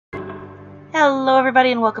Hello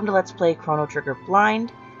everybody and welcome to Let's Play Chrono Trigger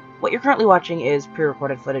Blind. What you're currently watching is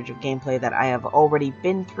pre-recorded footage of gameplay that I have already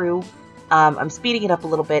been through. I'm speeding it up a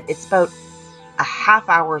little bit. It's about a half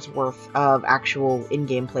hour's worth of actual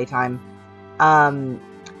in-game playtime.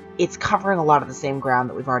 It's covering a lot of the same ground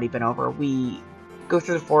that we've already been over. We go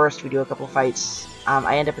through the forest, we do a couple of fights,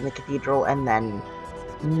 I end up in the Cathedral, and then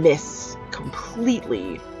miss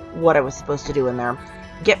completely what I was supposed to do in there.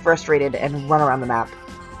 Get frustrated and run around the map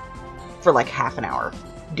for like half an hour,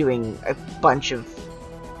 doing a bunch of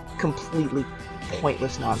completely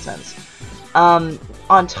pointless nonsense.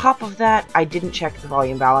 On top of that, I didn't check the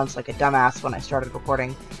volume balance like a dumbass when I started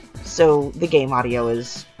recording, so the game audio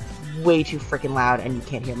is way too freaking loud and you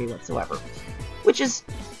can't hear me whatsoever. Which is,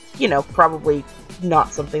 you know, probably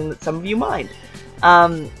not something that some of you mind.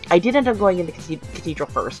 I did end up going into Cathedral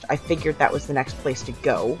first. I figured that was the next place to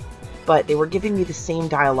go, but they were giving me the same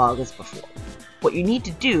dialogue as before. What you need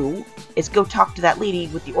to do is go talk to that lady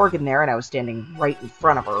with the organ there, and I was standing right in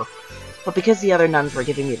front of her. But because the other nuns were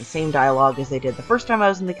giving me the same dialogue as they did the first time I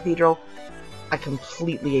was in the Cathedral, I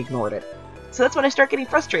completely ignored it. So that's when I start getting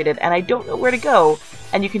frustrated, and I don't know where to go,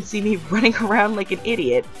 and you can see me running around like an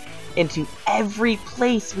idiot into every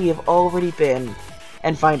place we have already been,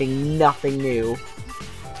 and finding nothing new.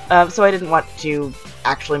 So I didn't want to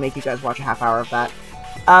actually make you guys watch a half hour of that.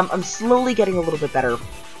 I'm slowly getting a little bit better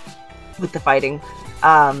with the fighting.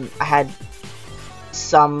 I had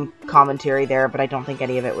some commentary there, but I don't think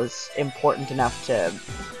any of it was important enough to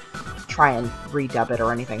try and redub it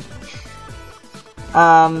or anything.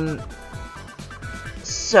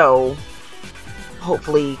 So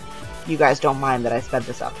hopefully you guys don't mind that I sped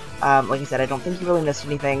this up. Like I said, I don't think you really missed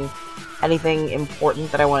anything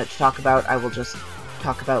important that I wanted to talk about. I will just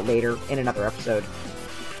talk about later in another episode.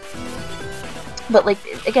 But, like,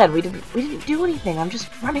 again, we didn't do anything. I'm just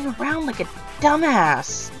running around like a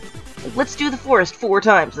dumbass. Like, let's do the forest 4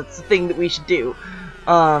 times. That's the thing that we should do.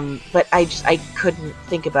 But I couldn't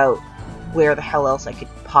think about where the hell else I could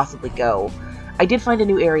possibly go. I did find a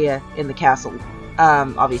new area in the castle.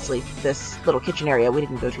 Obviously, this little kitchen area we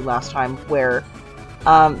didn't go to last time, where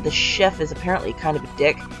the chef is apparently kind of a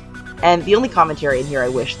dick. And the only commentary in here I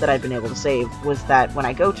wish that I'd been able to save was that when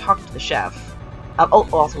I go talk to the chef...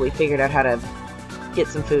 also, we figured out how to get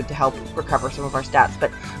some food to help recover some of our stats, but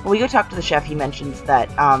when we go talk to the chef, he mentions that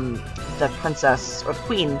the princess, or the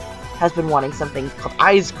queen, has been wanting something called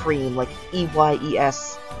Eyes Cream, like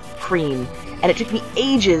E-Y-E-S cream, and it took me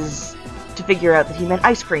ages to figure out that he meant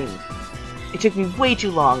ice cream. It took me way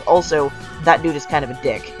too long. Also, that dude is kind of a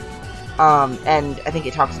dick. And I think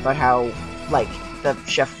it talks about how, like, the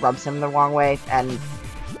chef rubs him the wrong way, and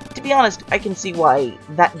to be honest, I can see why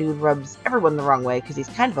that dude rubs everyone the wrong way, because he's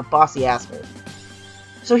kind of a bossy asshole.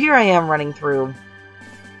 So here I am running through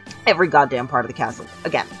every goddamn part of the castle.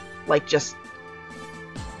 Again, like, just...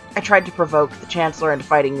 I tried to provoke the Chancellor into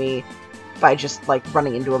fighting me by just, like,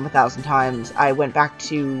 running into him 1,000 times. I went back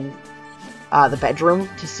to the bedroom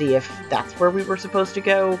to see if that's where we were supposed to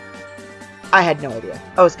go. I had no idea.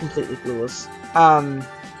 I was completely clueless. And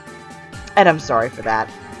I'm sorry for that.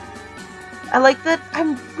 I like that.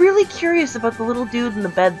 I'm really curious about the little dude in the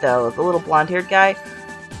bed, though. The little blonde-haired guy.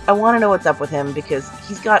 I want to know what's up with him, because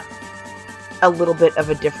he's got a little bit of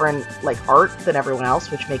a different, like, art than everyone else,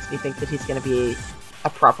 which makes me think that he's going to be a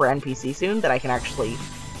proper NPC soon that I can actually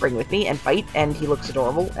bring with me and fight, and he looks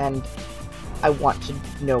adorable, and I want to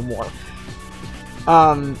know more.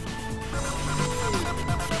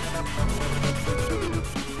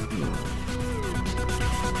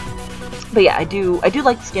 But yeah, I do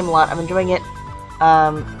like this game a lot. I'm enjoying it.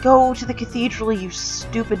 Go to the Cathedral, you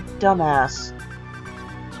stupid dumbass.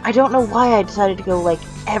 I don't know why I decided to go, like,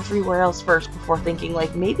 everywhere else first before thinking,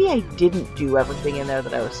 like, maybe I didn't do everything in there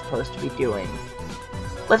that I was supposed to be doing.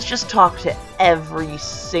 Let's just talk to every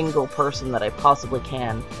single person that I possibly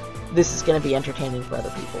can. This is going to be entertaining for other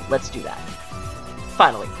people. Let's do that.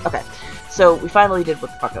 Finally. Okay. So, we finally did what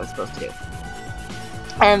the fuck I was supposed to do.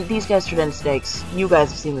 And these guys turned into snakes. You guys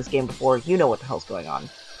have seen this game before. You know what the hell's going on.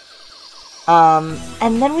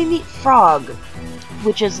 And then we meet Frog,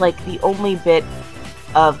 which is, like, the only bit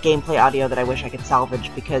of gameplay audio that I wish I could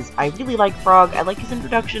salvage, because I really like Frog. I like his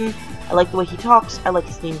introduction. I like the way he talks. I like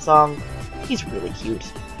his theme song. He's really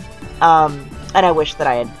cute. And I wish that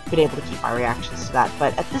I had been able to keep my reactions to that.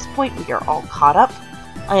 But at this point, we are all caught up.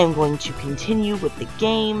 I am going to continue with the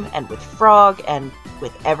game, and with Frog, and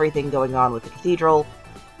with everything going on with the Cathedral.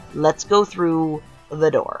 Let's go through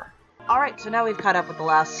the door. Alright, so now we've caught up with the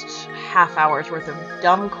last half hour's worth of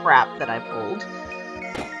dumb crap that I pulled.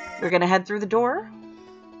 We're gonna head through the door.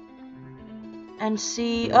 and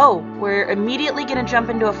see... Oh, we're immediately gonna jump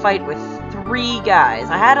into a fight with 3 guys.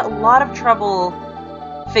 I had a lot of trouble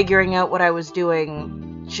figuring out what I was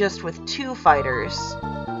doing just with 2 fighters.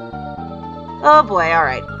 Oh boy,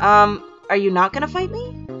 alright. Are you not gonna fight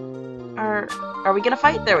me? Are we gonna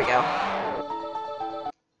fight? There we go.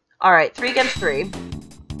 Alright, 3 against 3.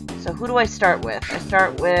 So who do I start with? I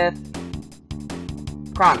start with...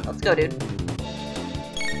 Chrono. Let's go, dude.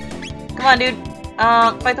 Come on, dude.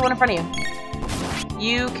 Fight the one in front of you.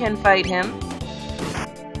 You can fight him.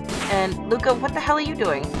 And Luca, what the hell are you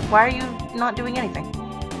doing? Why are you not doing anything?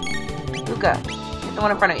 Luca, hit the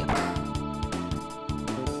one in front of you.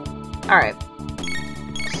 Alright.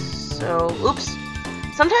 So, oops.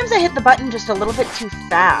 Sometimes I hit the button just a little bit too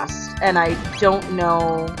fast, and I don't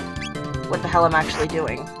know what the hell I'm actually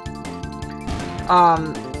doing.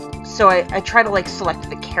 So I try to, like, select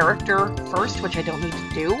the character first, which I don't need to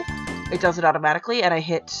do. It does it automatically, and I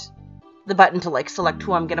hit the button to, like, select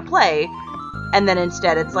who I'm gonna play, and then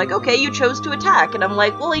instead it's like, okay, you chose to attack, and I'm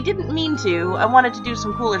like, well, I didn't mean to. I wanted to do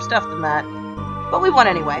some cooler stuff than that. But we won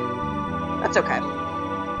anyway. That's okay.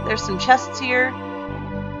 There's some chests here,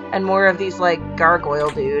 and more of these, like, gargoyle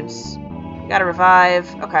dudes. Gotta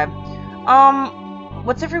revive. Okay.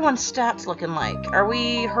 What's everyone's stats looking like? Are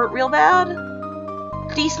we hurt real bad?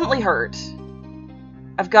 Decently hurt.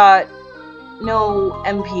 I've got no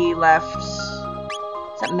MP left.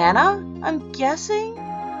 Is that mana? I'm guessing?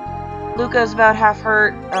 Luca's about half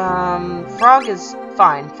hurt. Frog is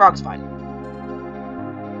fine. Frog's fine.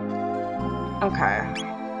 Okay.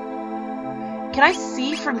 Can I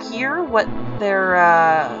see from here what their,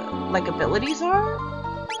 like, abilities are?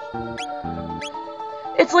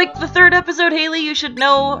 It's like the 3rd episode, Haley. You should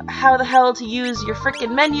know how the hell to use your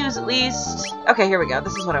frickin' menus, at least. Okay, here we go.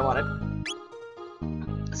 This is what I wanted.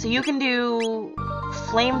 So you can do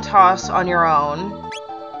Flame Toss on your own.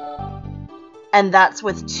 And that's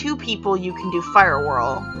with 2 people you can do Fire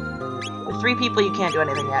Whirl. With 3 people you can't do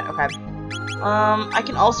anything yet. Okay. I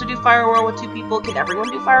can also do Fire Whirl with 2 people. Can everyone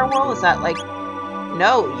do Fire Whirl? Is that like...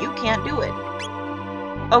 No, you can't do it.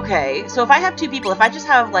 Okay, so if I have 2 people, if I just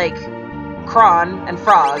have, like, Kron and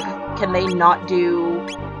Frog, can they not do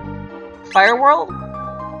Fire Whirl?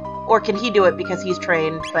 Or can he do it because he's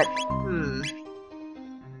trained, but...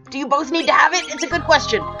 Do you both need to have it? It's a good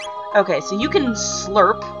question. Okay, so you can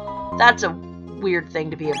Slurp. That's a weird thing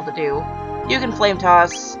to be able to do. You can Flame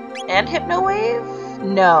Toss and Hypno Wave?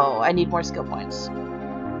 No, I need more skill points.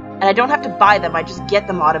 And I don't have to buy them, I just get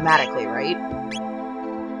them automatically, right?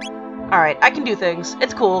 Alright, I can do things.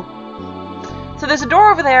 It's cool. So there's a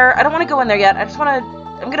door over there. I don't want to go in there yet. I just want to...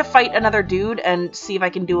 I'm going to fight another dude and see if I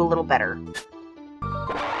can do a little better.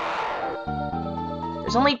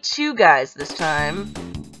 There's only 2 guys this time.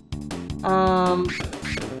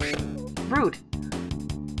 Rude.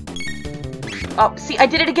 Oh, see, I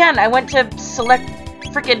did it again. I went to select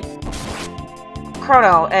frickin'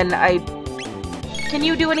 Chrono, and I... Can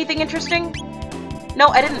you do anything interesting? No,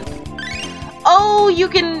 I didn't. Oh, you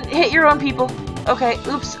can hit your own people. Okay,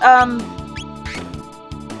 oops,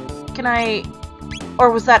 Can I...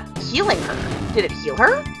 Or was that healing her? Did it heal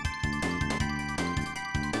her?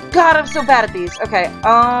 God, I'm so bad at these. Okay,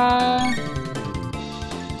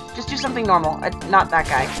 just do something normal. Not that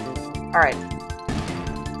guy. Alright.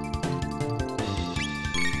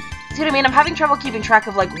 See what I mean? I'm having trouble keeping track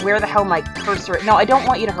of, like, where the hell my cursor is. No, I don't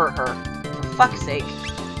want you to hurt her. For fuck's sake.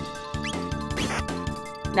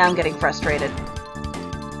 Now I'm getting frustrated.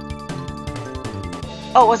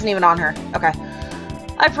 Oh, it wasn't even on her. Okay.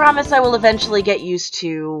 I promise I will eventually get used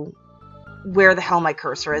to where the hell my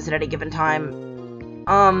cursor is at any given time.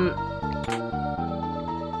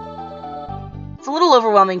 It's a little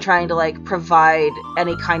overwhelming trying to, like, provide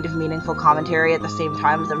any kind of meaningful commentary at the same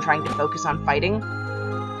time as I'm trying to focus on fighting.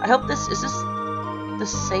 I hope this... Is this the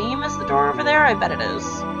same as the door over there? I bet it is.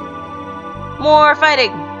 More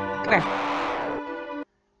fighting! Come here.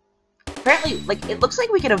 Apparently, like, it looks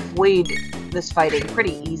like we can avoid this fighting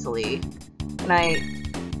pretty easily. Can I...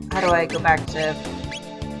 How do I go back to...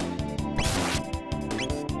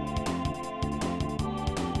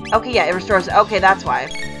 Okay, yeah, it restores... Okay, that's why.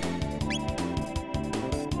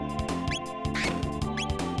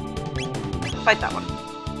 Fight that one.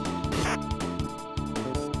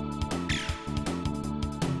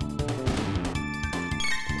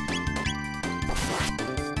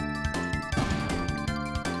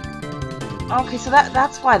 Okay, so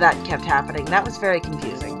that's why that kept happening. That was very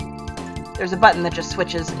confusing. There's a button that just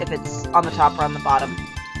switches if it's on the top or on the bottom.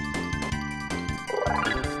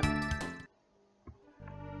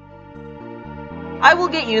 I will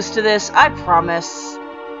get used to this, I promise.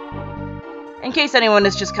 In case anyone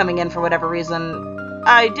is just coming in for whatever reason,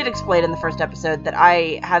 I did explain in the first episode that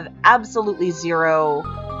I have absolutely zero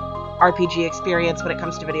RPG experience when it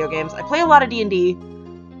comes to video games. I play a lot of D&D.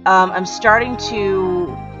 I'm starting to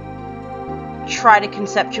try to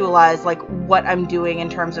conceptualize like what I'm doing in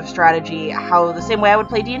terms of strategy, how the same way I would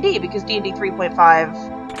play D&D, because D&D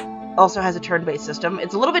 3.5 also has a turn-based system.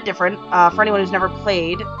 It's a little bit different. For anyone who's never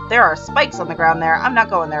played, there are spikes on the ground there. I'm not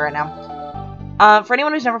going there right now. For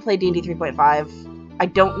anyone who's never played D&D 3.5, I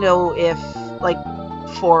don't know if like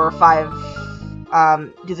 4 or 5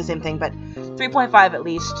 do the same thing, but 3.5 at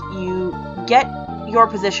least, you get your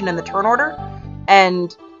position in the turn order,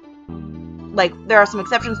 and like there are some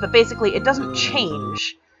exceptions, but basically it doesn't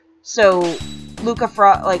change. So Luca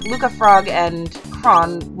Frog and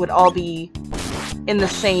Kron would all be in the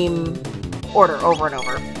same order over and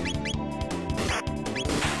over.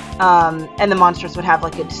 And the monsters would have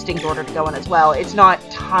like a distinct order to go in as well. It's not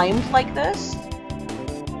timed like this,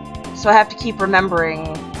 so I have to keep remembering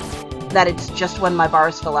that it's just when my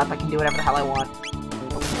bars fill up I can do whatever the hell I want.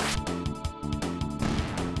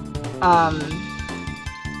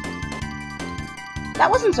 That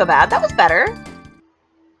wasn't so bad. That was better.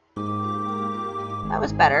 That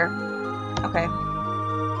was better. Okay.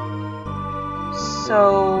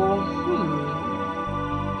 So,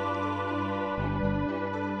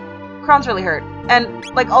 Kron's really hurt. And,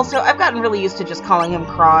 like, also, I've gotten really used to just calling him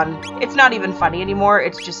Kron. It's not even funny anymore.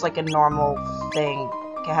 It's just, like, a normal thing.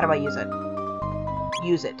 Okay, how do I use it?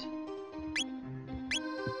 Use it.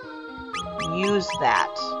 Use that.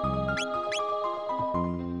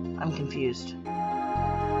 I'm confused.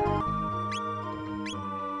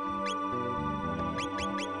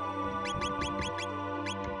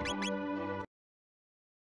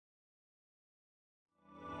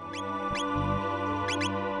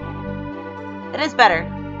 It is better.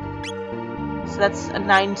 So that's a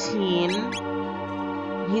 19.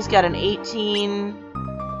 He's got an 18.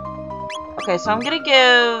 Okay, so I'm gonna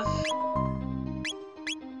give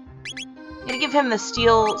him the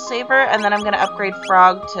steel saber, and then I'm gonna upgrade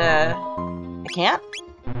Frog to... I can't?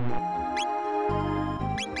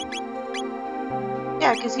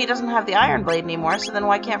 Yeah, because he doesn't have the Iron Blade anymore, so then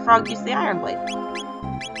why can't Frog use the Iron Blade?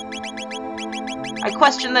 I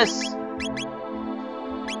question this.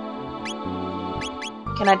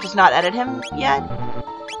 Can I just not edit him yet?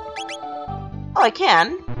 Oh, I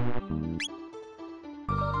can.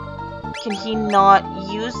 Can he not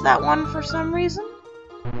use that one for some reason?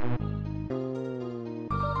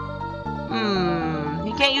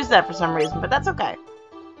 He can't use that for some reason, but that's okay.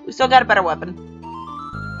 We still got a better weapon.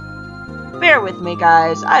 Bear with me,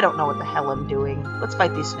 guys. I don't know what the hell I'm doing. Let's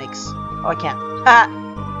fight these snakes. Oh, I can't. Ha!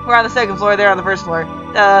 We're on the second floor, they're on the first floor.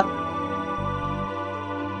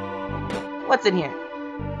 What's in here?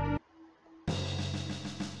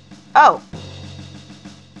 Oh.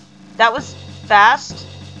 That was fast.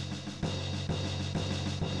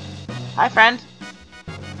 Hi, friend.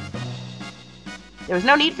 There was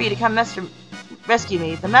no need for you to come rescue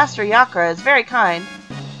me. The Master Yakra is very kind.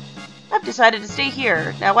 I've decided to stay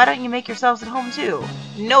here. Now, why don't you make yourselves at home, too?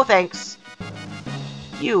 No, thanks.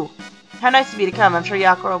 You. How nice of you to come. I'm sure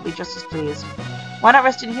Yakra will be just as pleased. Why not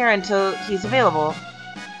rest in here until he's available?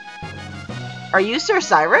 Are you Sir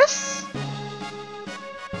Cyrus?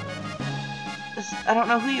 I don't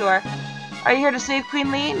know who you are. Are you here to save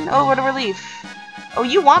Queen Leene? Oh, what a relief. Oh,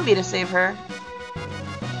 you want me to save her.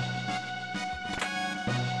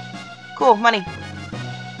 Cool, money.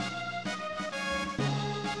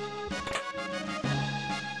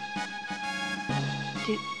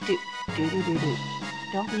 Do.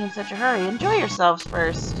 Don't be in such a hurry. Enjoy yourselves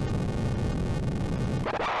first.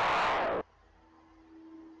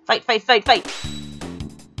 Fight, fight, fight, fight!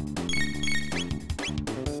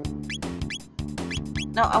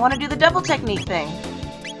 No, I want to do the double technique thing.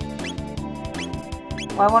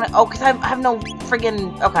 Well, I want to... Oh, because I have no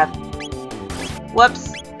friggin... Okay.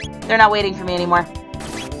 Whoops. They're not waiting for me anymore.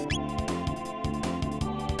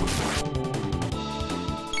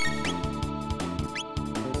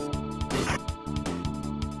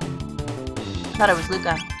 I thought it was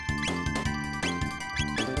Luca.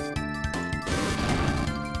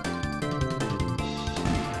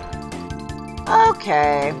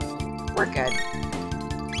 Okay. We're good.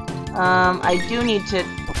 I do need to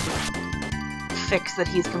fix that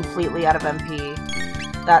he's completely out of MP.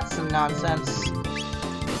 That's some nonsense.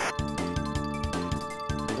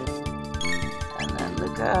 And then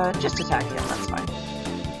Luca, just attack him, that's fine.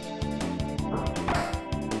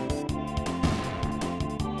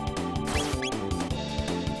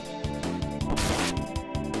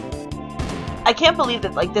 I can't believe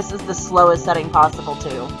that, like, this is the slowest setting possible,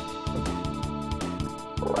 too.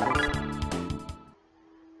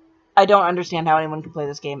 I don't understand how anyone can play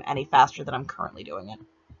this game any faster than I'm currently doing it.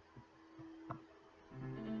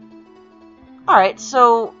 Alright,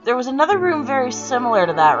 so there was another room very similar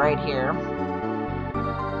to that right here.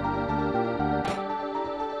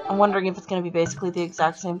 I'm wondering if it's going to be basically the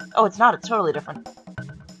exact same... Oh, it's not. It's totally different.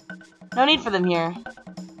 No need for them here.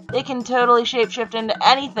 They can totally shapeshift into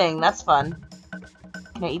anything. That's fun.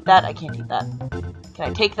 Can I eat that? I can't eat that. Can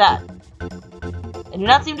I take that? I do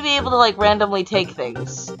not seem to be able to, like, randomly take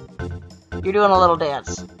things. You're doing a little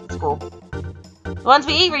dance. It's cool. The ones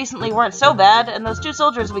we ate recently weren't so bad, and those 2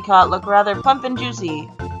 soldiers we caught look rather plump and juicy.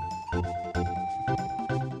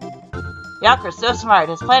 Yakra's so smart.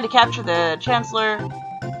 His plan to capture the Chancellor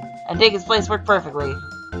and take his place worked perfectly.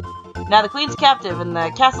 Now the Queen's captive, and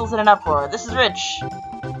the castle's in an uproar. This is rich.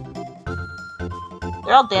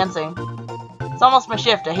 They're all dancing. It's almost my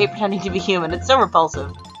shift. I hate pretending to be human. It's so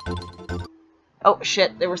repulsive. Oh,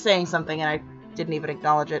 shit. They were saying something, and I didn't even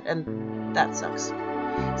acknowledge it, and that sucks.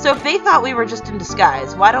 So if they thought we were just in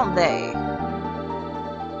disguise, why don't they?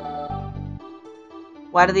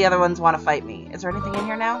 Why do the other ones want to fight me? Is there anything in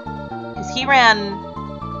here now? Because he ran...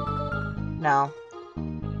 No.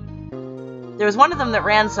 There was one of them that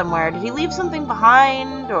ran somewhere. Did he leave something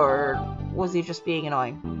behind, or was he just being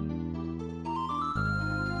annoying?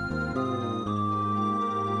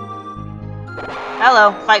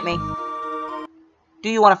 Hello, fight me. Do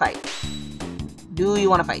you want to fight? Do you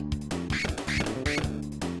want to fight?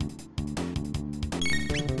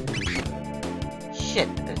 Shit.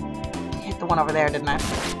 I hit the one over there, didn't I?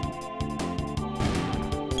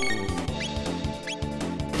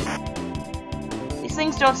 These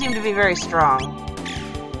things don't seem to be very strong.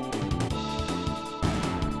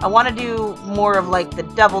 I want to do more of, like, the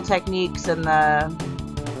double techniques and the...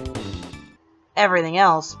 everything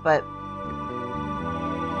else, but...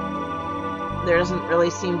 there doesn't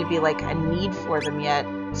really seem to be, like, a need for them yet,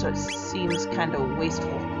 so it seems kind of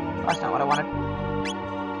wasteful. Oh, that's not what I wanted.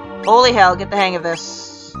 Holy hell, get the hang of this.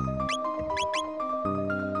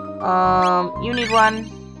 You need one.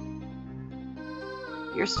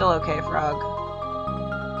 You're still okay, Frog.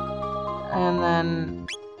 And then...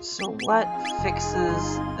 so what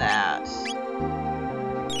fixes that?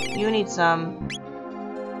 You need some.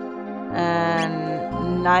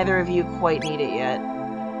 And neither of you quite need it yet.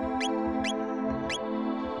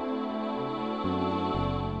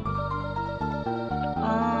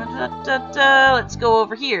 Let's go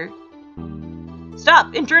over here.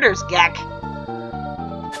 Stop! Intruders! Gak!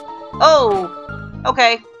 Oh!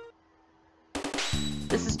 Okay.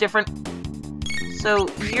 This is different. So,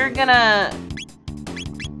 you're gonna...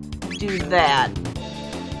 do that.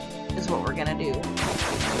 Is what we're gonna do.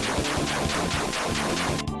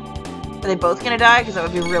 Are they both gonna die? Because that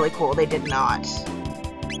would be really cool. They did not.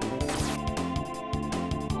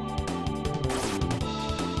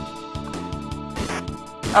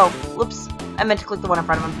 Oh, whoops. I meant to click the one in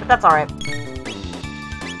front of him, but that's alright.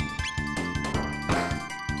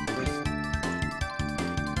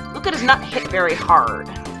 Luca does not hit very hard.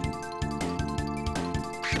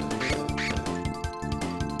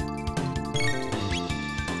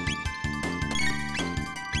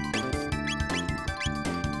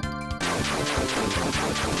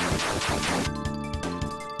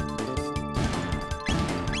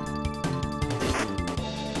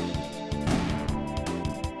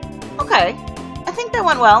 Okay, I think that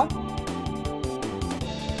went well.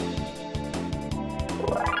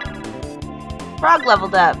 Frog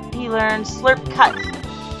leveled up. He learns Slurp Cut.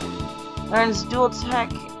 Learns Dual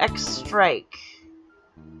Tech X Strike.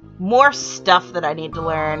 More stuff that I need to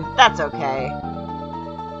learn. That's okay.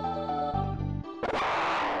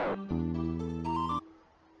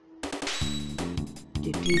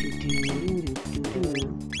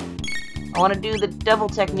 I want to do the double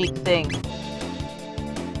technique thing.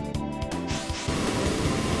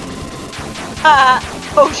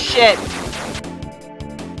 Oh shit!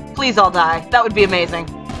 Please all die. That would be amazing.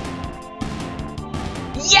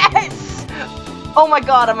 Yes! Oh my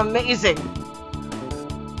god, I'm amazing!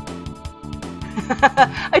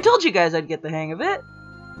 I told you guys I'd get the hang of it.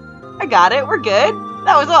 I got it. We're good.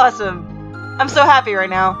 That was awesome. I'm so happy right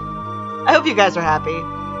now. I hope you guys are happy.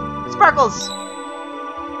 Sparkles!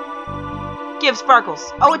 Give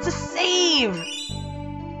Sparkles. Oh, it's a save!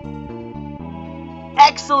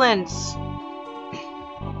 Excellent!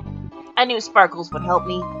 I knew Sparkles would help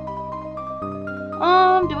me.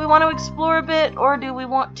 Do we want to explore a bit, or do we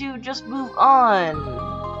want to just move on?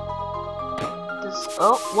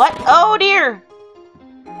 Oh, what? Oh, dear!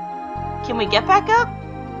 Can we get back up?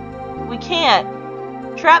 We can't.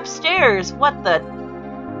 Trap stairs. What the...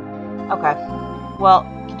 Okay. Well,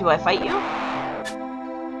 do I fight you?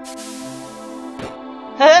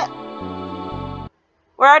 Huh?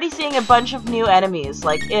 We're already seeing a bunch of new enemies,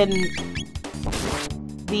 like in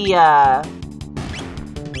the,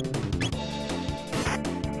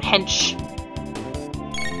 hench.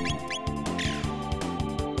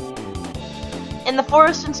 In the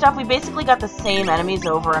forest and stuff, we basically got the same enemies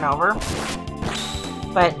over and over.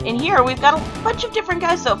 But in here, we've got a bunch of different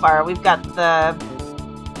guys so far. We've got the,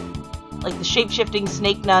 like, the shape-shifting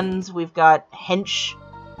snake nuns. We've got hench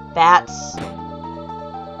bats.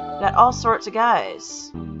 We've got all sorts of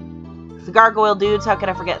guys. The gargoyle dudes, how could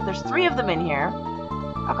I forget? There's 3 of them in here.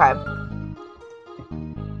 Okay.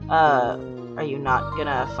 Are you not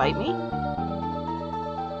gonna fight me?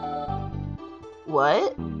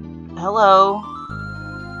 What? Hello?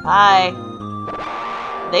 Hi.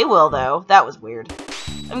 They will, though. That was weird.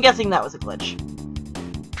 I'm guessing that was a glitch.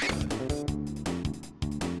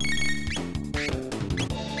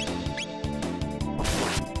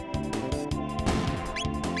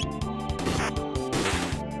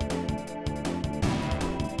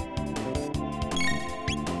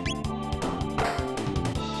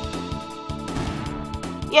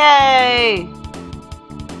 Yay!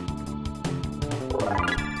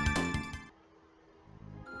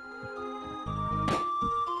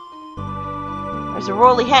 There's a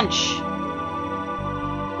roly hench.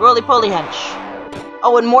 Roly-poly hench.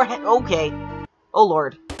 Oh, and more okay. Oh,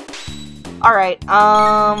 Lord. Alright,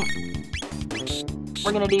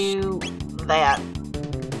 we're gonna do that.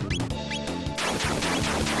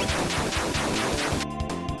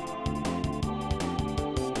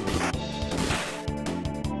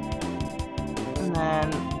 And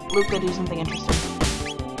then Luca do something interesting.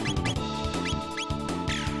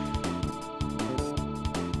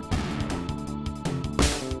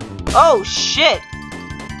 Oh, shit!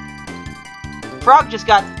 Frog just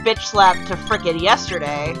got bitch slapped to frickin'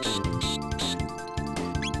 yesterday.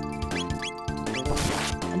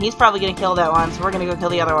 And he's probably gonna kill that one, so we're gonna go kill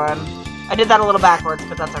the other one. I did that a little backwards,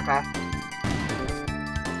 but that's okay.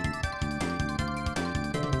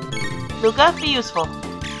 Luca, be useful.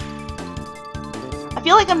 I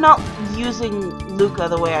feel like I'm not using Luca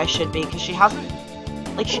the way I should be, because she hasn't...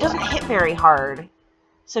 like, she doesn't hit very hard.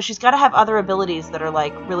 So she's gotta have other abilities that are,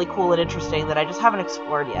 like, really cool and interesting that I just haven't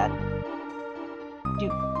explored yet. Do.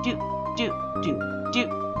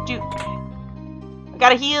 I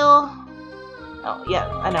gotta heal. Oh, yeah,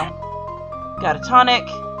 I know. Got a tonic.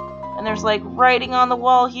 And there's, like, writing on the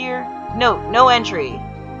wall here. Note, no entry.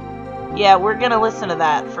 Yeah, we're gonna listen to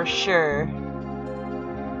that for sure.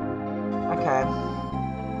 Okay.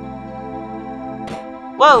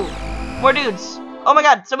 Whoa! More dudes! Oh my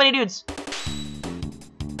god, so many dudes!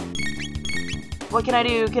 What can I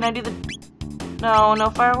do? Can I do the... No,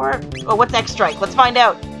 no firework? Oh, what's X-Strike? Let's find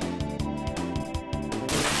out!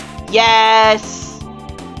 Yes!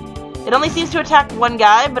 It only seems to attack one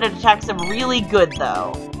guy, but it attacks him really good,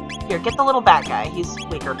 though. Here, get the little bat guy. He's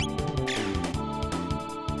weaker.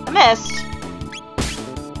 I missed!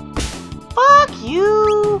 Fuck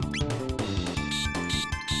you!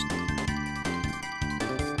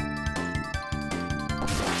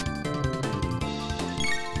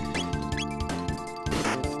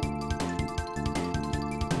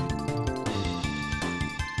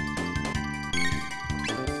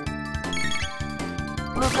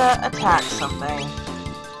 Luca, attack something.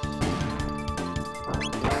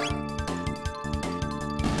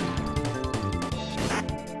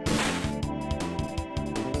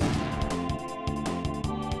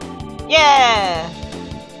 Yeah!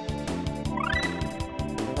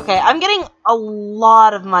 Okay, I'm getting a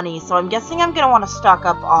lot of money, so I'm guessing I'm gonna want to stock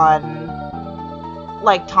up on,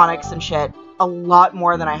 like, tonics and shit a lot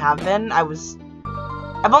more than I have been. I've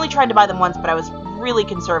only tried to buy them once, but I was really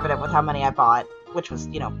conservative with how many I bought, which was,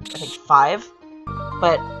 you know, I think 5.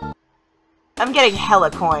 But I'm getting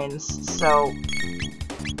hella coins, so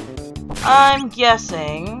I'm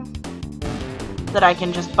guessing that I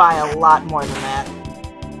can just buy a lot more than that.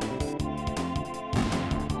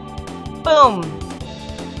 Boom!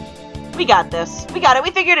 We got this. We got it.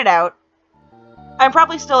 We figured it out. I'm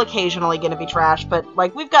probably still occasionally going to be trash, but,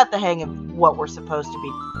 like, we've got the hang of what we're supposed to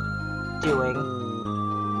be doing.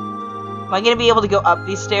 Am I going to be able to go up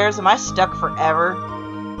these stairs? Am I stuck forever?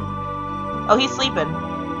 Oh, he's sleeping.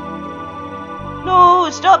 No,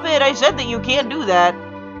 stop it! I said that you can't do that.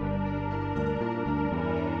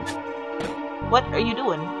 What are you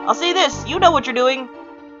doing? I'll say this. You know what you're doing.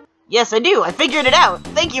 Yes, I do. I figured it out.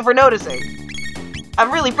 Thank you for noticing. I'm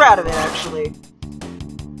really proud of it, actually.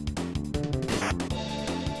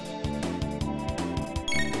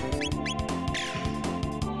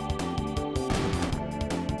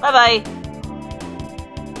 Bye-bye.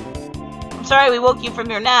 I'm sorry we woke you from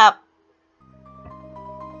your nap.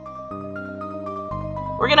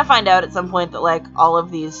 We're gonna find out at some point that, like, all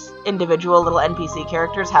of these individual little NPC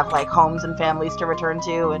characters have, like, homes and families to return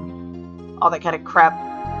to and all that kind of crap.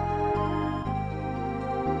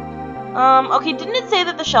 Okay, didn't it say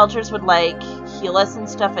that the shelters would, like, heal us and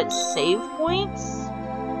stuff at save points?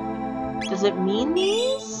 Does it mean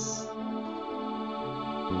these?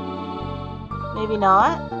 Maybe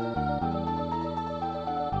not?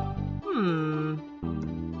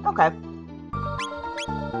 Okay.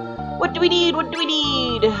 What do we need? What do we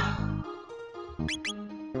need?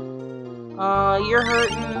 You're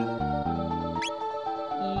hurting.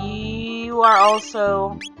 You are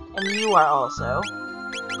also. And you are also.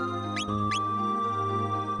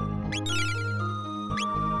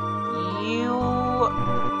 You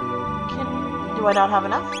can... Do I not have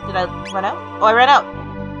enough? Did I run out? Oh, I ran out!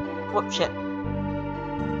 Whoop, shit.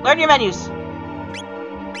 Learn your menus!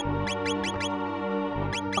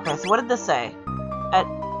 Okay, so what did this say?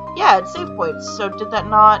 Yeah, it's save points. So did that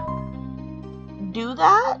not do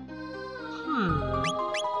that?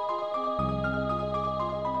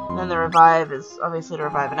 And then the revive is obviously to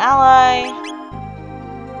revive an ally.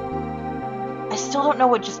 I still don't know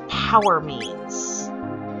what just power means.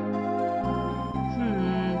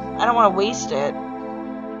 I don't want to waste it.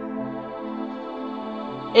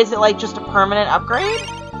 Is it like just a permanent upgrade?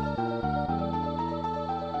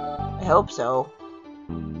 I hope so.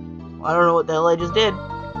 I don't know what the hell I just did.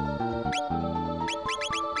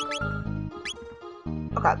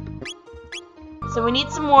 Okay. So we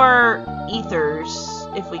need some more ethers,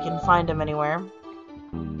 if we can find them anywhere.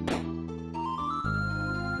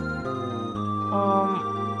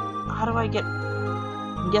 How do I get...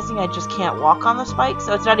 I'm guessing I just can't walk on the spike,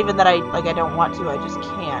 so it's not even that I don't want to, I just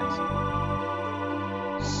can't.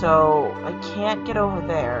 So, I can't get over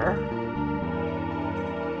there.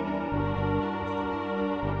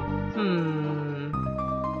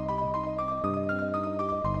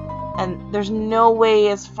 And there's no way,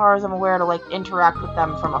 as far as I'm aware, to, like, interact with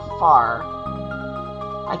them from afar.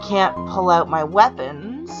 I can't pull out my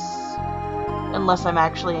weapons unless I'm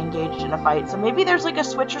actually engaged in a fight. So maybe there's, like, a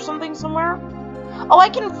switch or something somewhere? Oh, I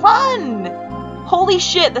can run! Holy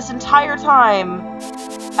shit, this entire time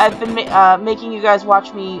I've been making you guys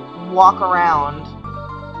watch me walk around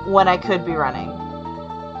when I could be running.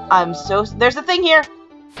 I'm so... There's a thing here!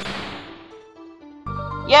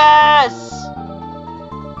 Yes!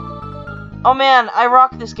 Oh man, I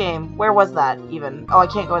rock this game. Where was that, even? Oh, I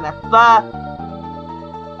can't go in there. Blah!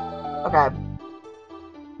 Okay.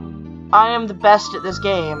 I am the best at this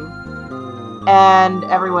game. And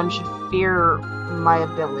everyone should fear my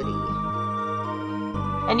ability.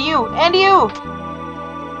 And you! And you!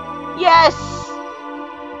 Yes!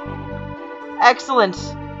 Excellent.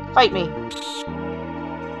 Fight me.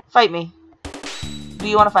 Fight me. Do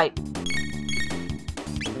you want to fight?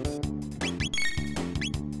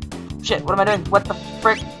 Shit, what am I doing? What the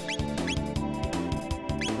frick?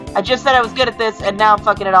 I just said I was good at this, and now I'm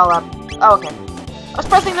fucking it all up. Oh, okay. I was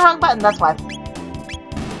pressing the wrong button, that's why.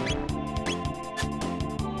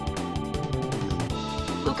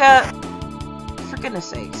 Luca, for goodness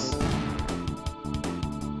sakes.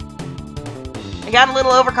 I got a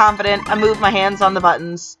little overconfident, I moved my hands on the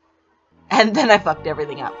buttons, and then I fucked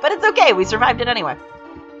everything up. But it's okay, we survived it anyway.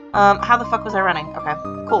 How the fuck was I running? Okay,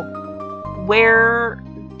 cool. Where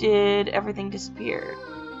did everything disappear?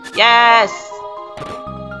 Yes!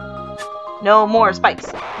 No more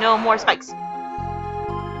spikes. No more spikes.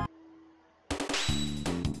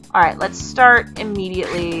 Alright, let's start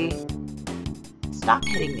immediately. Stop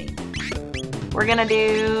hitting me. We're gonna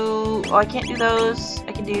do... Oh, I can't do those.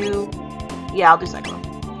 I can do... Yeah, I'll do Cyclone.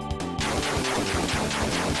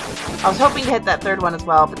 I was hoping to hit that third one as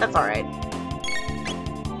well, but that's alright.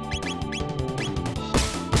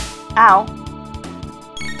 Ow.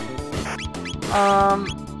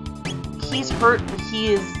 He's hurt, but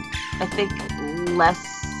he is, I think, less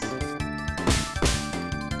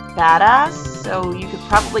badass, so you could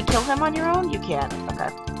probably kill him on your own? You can't. Okay.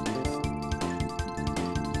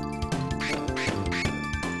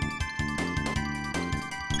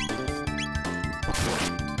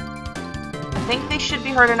 I think they should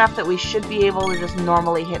be hurt enough that we should be able to just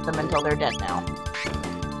normally hit them until they're dead now.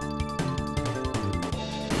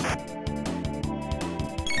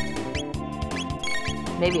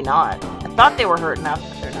 Maybe not. I thought they were hurt enough,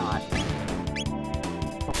 but they're not.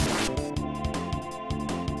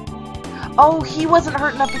 Oh, he wasn't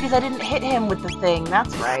hurt enough because I didn't hit him with the thing.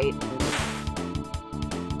 That's right.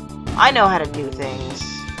 I know how to do things.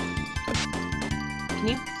 Can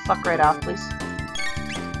you fuck right off, please?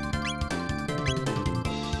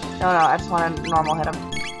 No, I just want to normal hit him.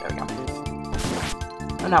 There we go.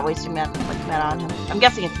 I'm not wasting mana on him. I'm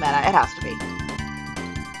guessing it's mana. It has to be.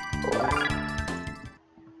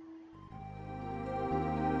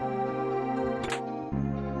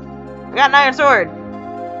 I got an iron sword!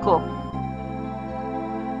 Cool.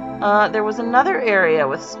 There was another area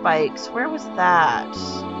with spikes. Where was that?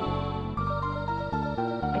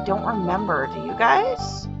 I don't remember. Do you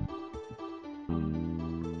guys?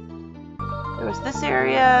 There was this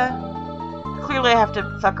area. Clearly I have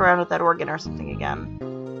to fuck around with that organ or something again.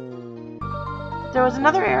 There was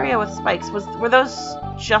another area with spikes. Were those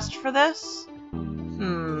just for this?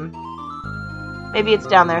 Maybe it's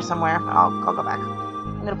down there somewhere. I'll go back.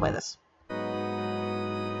 I'm gonna play this.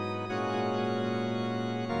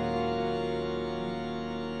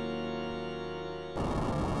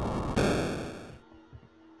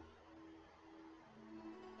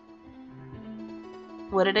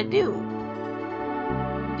 What did it do?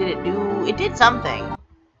 It did something.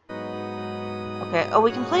 Okay, oh,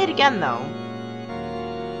 we can play it again, though.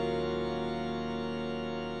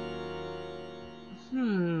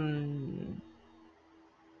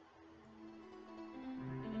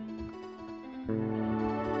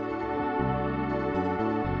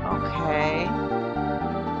 Okay.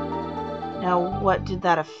 Now, what did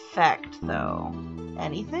that affect, though?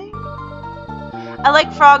 Anything? I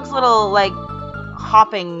like Frog's little, like,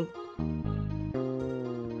 hopping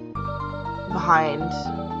behind.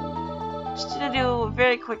 Just to do a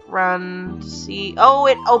very quick run to see. Oh,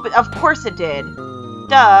 it opened. Of course it did.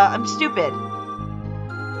 Duh, I'm stupid.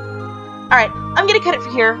 Alright, I'm gonna cut it for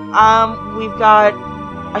here. We've got,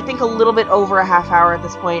 I think, a little bit over a half hour at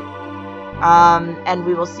this point. And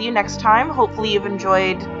we will see you next time. Hopefully you've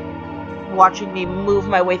enjoyed watching me move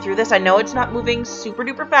my way through this. I know it's not moving super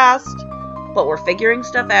duper fast, but we're figuring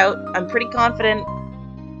stuff out. I'm pretty confident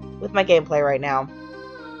with my gameplay right now.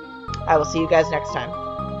 I will see you guys next time.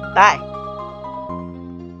 Bye.